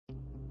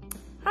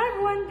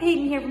everyone,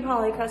 Peyton here from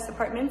Holly Crest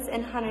Apartments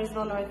in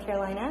Huntersville, North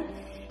Carolina.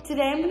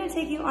 Today I'm going to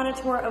take you on a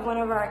tour of one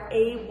of our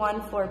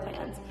A1 floor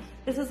plans.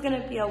 This is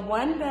going to be a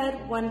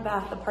 1-bed,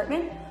 1-bath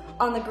apartment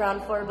on the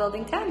ground floor of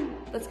building 10.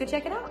 Let's go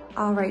check it out.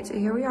 All right, so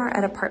here we are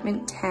at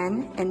apartment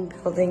 10 in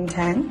building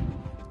 10.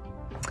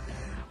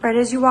 Right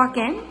as you walk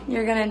in,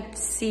 you're going to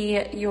see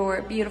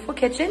your beautiful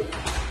kitchen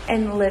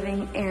and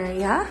living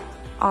area.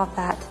 All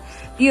that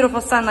beautiful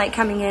sunlight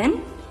coming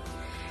in.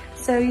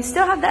 So you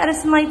still have the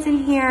Edison lights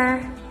in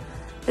here,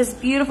 this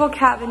beautiful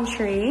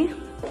cabinetry,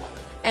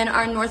 and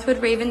our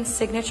Northwood Ravin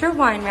signature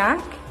wine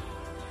rack.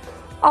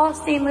 All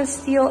stainless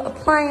steel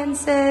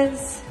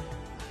appliances.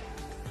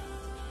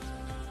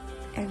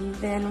 And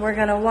then we're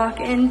gonna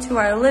walk into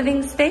our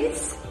living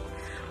space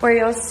where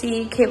you'll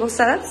see cable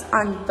setups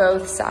on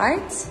both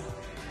sides,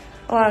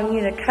 allowing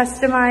you to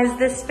customize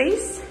this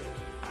space.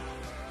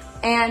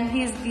 And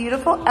these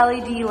beautiful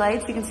LED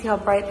lights, you can see how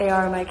bright they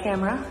are on my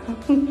camera.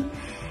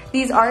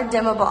 These are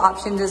dimmable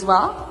options as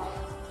well.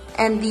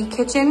 And the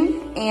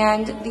kitchen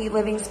and the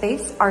living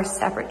space are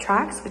separate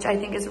tracks, which I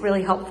think is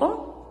really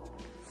helpful.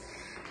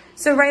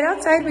 So right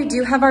outside, we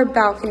do have our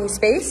balcony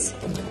space.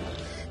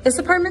 This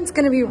apartment's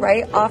gonna be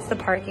right off the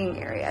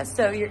parking area,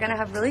 so you're gonna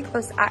have really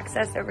close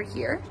access over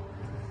here.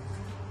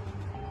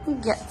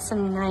 Get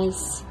some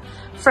nice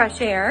fresh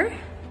air.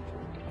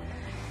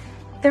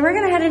 Then we're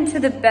gonna head into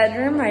the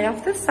bedroom right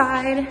off the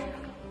side.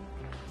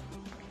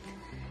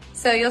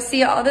 So you'll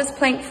see all this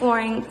plank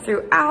flooring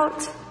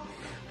throughout,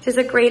 which is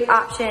a great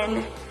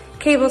option.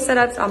 Cable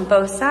setups on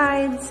both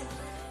sides.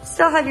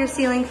 Still have your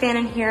ceiling fan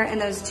in here and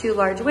those 2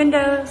 large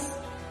windows.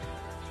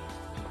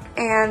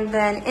 And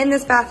then in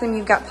this bathroom,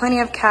 you've got plenty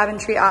of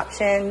cabinetry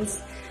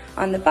options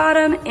on the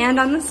bottom and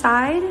on the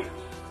side.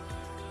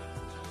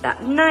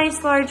 That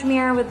nice large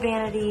mirror with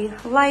vanity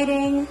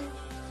lighting.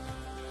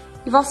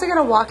 You've also got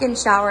a walk-in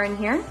shower in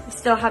here. You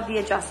still have the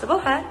adjustable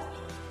head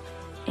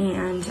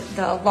and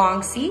the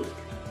long seat.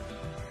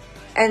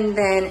 And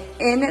then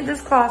in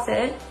this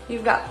closet,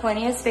 you've got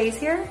plenty of space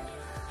here,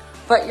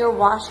 but your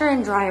washer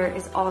and dryer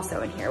is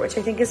also in here, which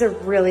I think is a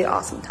really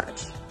awesome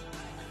touch.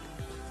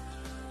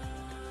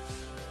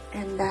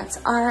 And that's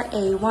our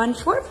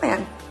A1 floor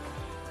plan.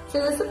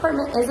 So this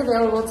apartment is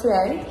available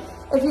today.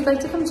 If you'd like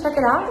to come check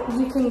it out,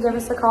 you can give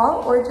us a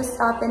call or just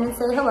stop in and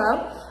say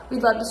hello.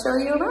 We'd love to show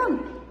you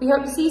around. We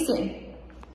hope to see you soon.